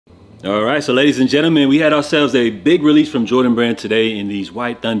All right, so ladies and gentlemen, we had ourselves a big release from Jordan Brand today in these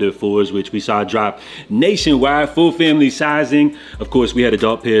White Thunder 4s, which we saw drop nationwide, full family sizing. Of course, we had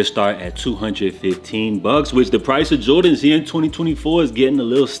adult pairs start at $215, which the price of Jordans here in 2024 is getting a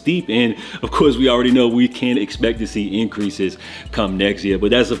little steep. And of course, we already know we can't expect to see increases come next year, but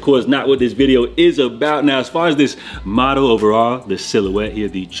that's of course not what this video is about. Now, as far as this model overall, the silhouette here,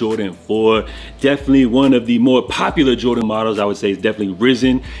 the Jordan 4, definitely one of the more popular Jordan models. I would say it's definitely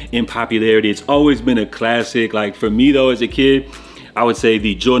risen in popularity. It's always been a classic. Like for me though, as a kid, I would say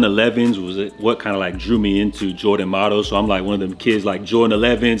the Jordan 11s was what kind of like drew me into Jordan models. So I'm like one of them kids like Jordan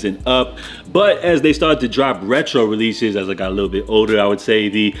 11s and up. But as they started to drop retro releases, as I got a little bit older, I would say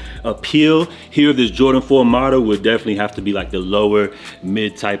the appeal here of this Jordan 4 model would definitely have to be like the lower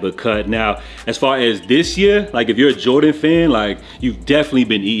mid type of cut. Now, as far as this year, like if you're a Jordan fan, like you've definitely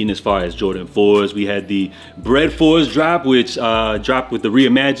been eating as far as Jordan 4s. We had the Bread 4s drop, which dropped with the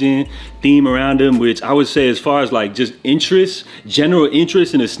reimagined theme around them, which I would say as far as like just interest, general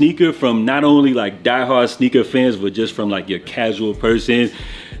interest in a sneaker from not only like diehard sneaker fans, but just from like your casual person.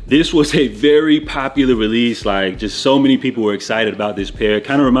 This was a very popular release. Like just so many people were excited about this pair. It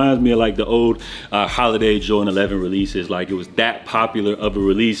kind of reminds me of like the old holiday Jordan 11 releases. Like it was that popular of a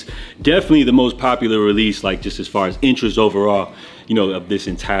release. Definitely the most popular release, like just as far as interest overall, you know, of this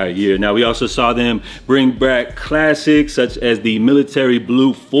entire year. Now we also saw them bring back classics such as the military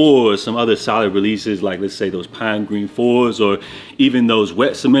blue 4s, some other solid releases like let's say those pine green 4s, or even those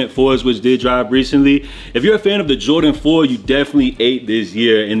wet cement 4s, which did drop recently. If you're a fan of the Jordan 4, you definitely ate this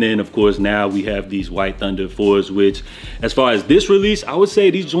year. And then of course now we have these White Thunder 4s, which as far as this release, I would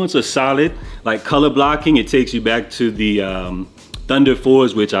say these joints are solid. Like color blocking, it takes you back to the Thunder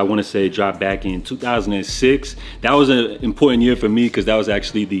 4s, which I want to say dropped back in 2006. That was an important year for me because that was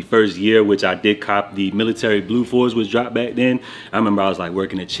actually the first year which I did cop the military blue 4s, which dropped back then. I remember I was like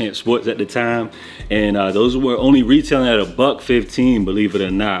working at Champ Sports at the time, and those were only retailing at $1.15, believe it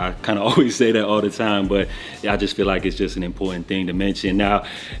or not. I kind of always say that all the time, but I just feel like it's just an important thing to mention. Now,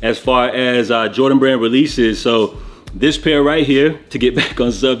 as far as Jordan Brand releases, so this pair right here, to get back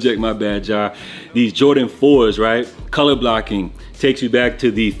on subject, my bad, y'all, these Jordan 4s, right? Color blocking takes you back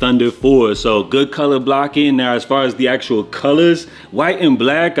to the Thunder 4. So good color blocking. Now, as far as the actual colors, white and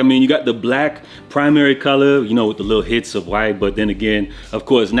black, I mean, you got the black primary color, you know, with the little hits of white. But then again, of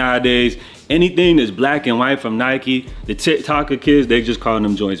course, nowadays, anything that's black and white from Nike, the TikToker kids, they just calling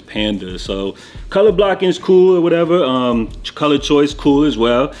them joints pandas. So color blocking is cool or whatever. Color choice, cool as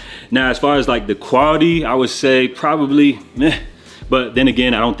well. Now, as far as like the quality, I would say probably meh. But then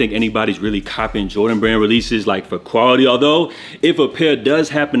again, I don't think anybody's really copying Jordan Brand releases like for quality. Although if a pair does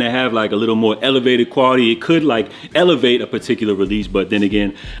happen to have like a little more elevated quality, it could like elevate a particular release. But then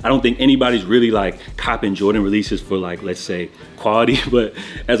again, I don't think anybody's really like copying Jordan releases for like, let's say, quality. But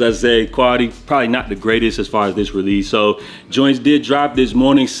as I say, quality probably not the greatest as far as this release. So joints did drop this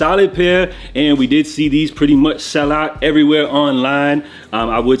morning, solid pair, and we did see these pretty much sell out everywhere online.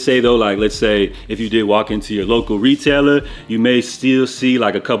 I would say though, like let's say if you did walk into your local retailer, you may still see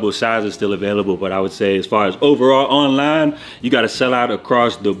like a couple of sizes still available. But I would say as far as overall online, you got to sell out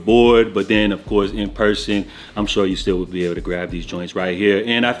across the board. But then of course in person, I'm sure you still would be able to grab these joints right here.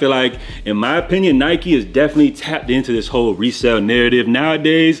 And I feel like, in my opinion, Nike is definitely tapped into this whole resale narrative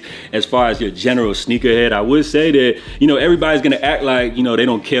nowadays. As far as your general sneakerhead, I would say that, you know, everybody's gonna act like, you know, they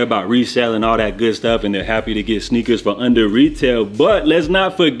don't care about resale and all that good stuff, and they're happy to get sneakers for under retail. But let's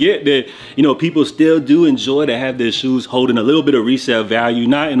not forget that, you know, people still do enjoy to have their shoes holding a little bit of resale value,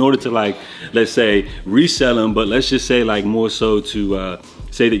 not in order to like, let's say, resell them, but let's just say like more so to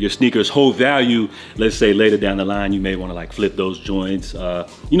say that your sneakers hold value. Let's say later down the line, you may want to like flip those joints,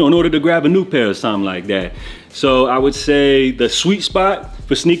 you know, in order to grab a new pair or something like that. So I would say the sweet spot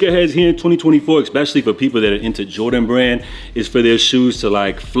for sneakerheads here in 2024, especially for people that are into Jordan Brand, is for their shoes to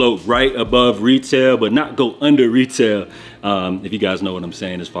like float right above retail, but not go under retail. If you guys know what I'm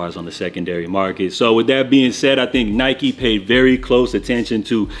saying as far as on the secondary market. So with that being said, I think Nike paid very close attention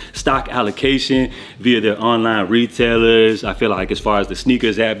to stock allocation via their online retailers. I feel like as far as the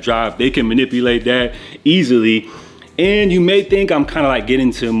sneakers app drop, they can manipulate that easily. And you may think I'm kind of like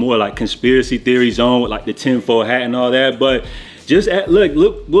getting to more like conspiracy theory zone with like the tinfoil hat and all that, but just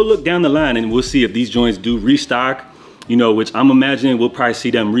we'll look down the line and we'll see if these joints do restock, you know, which I'm imagining we'll probably see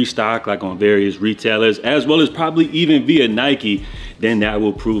them restock like on various retailers, as well as probably even via Nike. Then that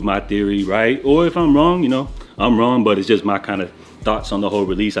will prove my theory right. Or if I'm wrong, you know, I'm wrong, but it's just my kind of thoughts on the whole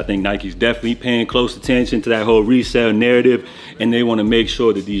release. I think Nike's definitely paying close attention to that whole resale narrative, and they want to make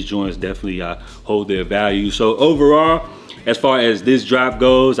sure that these joints definitely hold their value. So overall, as far as this drop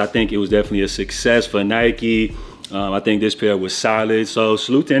goes, I think it was definitely a success for Nike. I think this pair was solid. So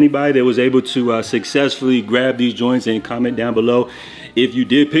salute to anybody that was able to successfully grab these joints, and comment down below if you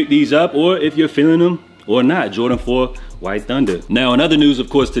did pick these up or if you're feeling them or not. Jordan 4 White Thunder. Now, in other news, of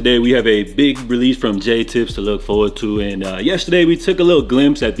course, today we have a big release from J-Tips to look forward to. And yesterday we took a little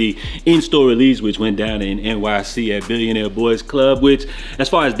glimpse at the in-store release, which went down in NYC at Billionaire Boys Club, which, as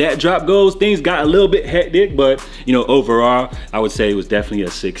far as that drop goes, things got a little bit hectic, but you know, overall, I would say it was definitely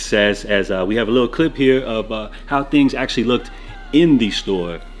a success, as we have a little clip here of how things actually looked in the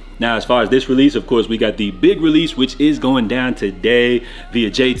store. Now, as far as this release, of course, we got the big release, which is going down today via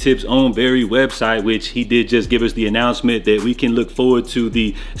J-Tip's own very website, which he did just give us the announcement that we can look forward to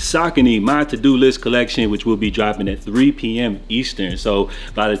the Saucony My To-Do List collection, which will be dropping at 3 p.m. Eastern. So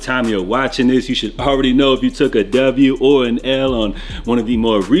by the time you're watching this, you should already know if you took a W or an L on one of the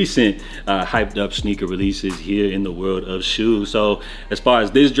more recent hyped up sneaker releases here in the world of shoes. So as far as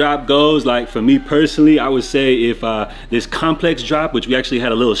this drop goes, like for me personally, I would say if this Complex drop, which we actually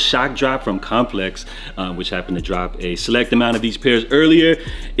had a little shock drop from Complex, which happened to drop a select amount of these pairs earlier.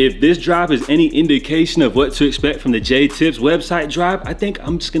 If this drop is any indication of what to expect from the J-Tips website drop, I think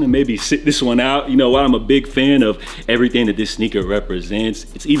I'm just gonna maybe sit this one out. You know, while I'm a big fan of everything that this sneaker represents,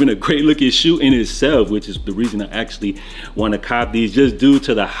 it's even a great looking shoe in itself, which is the reason I actually want to cop these, just due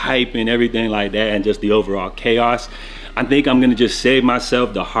to the hype and everything like that, and just the overall chaos. I think I'm gonna just save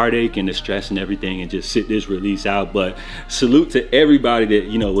myself the heartache and the stress and everything and just sit this release out. But salute to everybody that,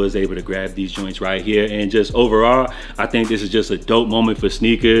 you know, was able to grab these joints right here. And just overall, I think this is just a dope moment for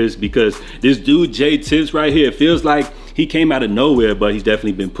sneakers, because this dude J-Tips right here, it feels like he came out of nowhere, but he's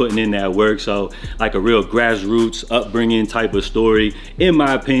definitely been putting in that work. So like a real grassroots upbringing type of story, in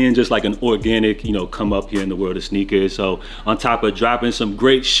my opinion, just like an organic, you know, come up here in the world of sneakers. So on top of dropping some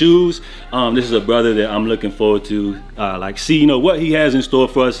great shoes, this is a brother that I'm looking forward to like see, you know, what he has in store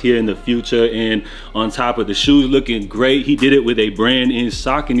for us here in the future. And on top of the shoes looking great, he did it with a brand in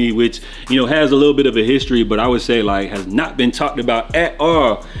Saucony, which, you know, has a little bit of a history, but I would say like has not been talked about at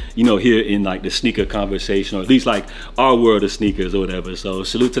all, you know, here in like the sneaker conversation, or at least like our world of sneakers or whatever. So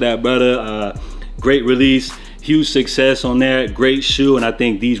salute to that brother. Great release, huge success on that, great shoe, and I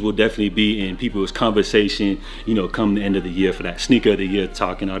think these will definitely be in people's conversation, you know, come the end of the year for that sneaker of the year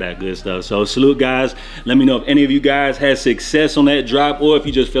talk and all that good stuff. So salute, guys. Let me know if any of you guys had success on that drop, or if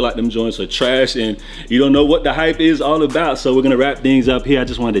you just feel like them joints are trash and you don't know what the hype is all about. So we're gonna wrap things up here. I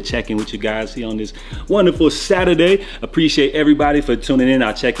just wanted to check in with you guys here on this wonderful Saturday. Appreciate everybody for tuning in.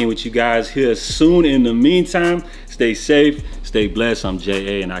 I'll check in with you guys here soon. In the meantime, stay safe, stay blessed. I'm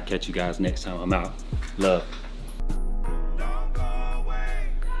J.A. and I'll catch you guys next time. I'm out. Love.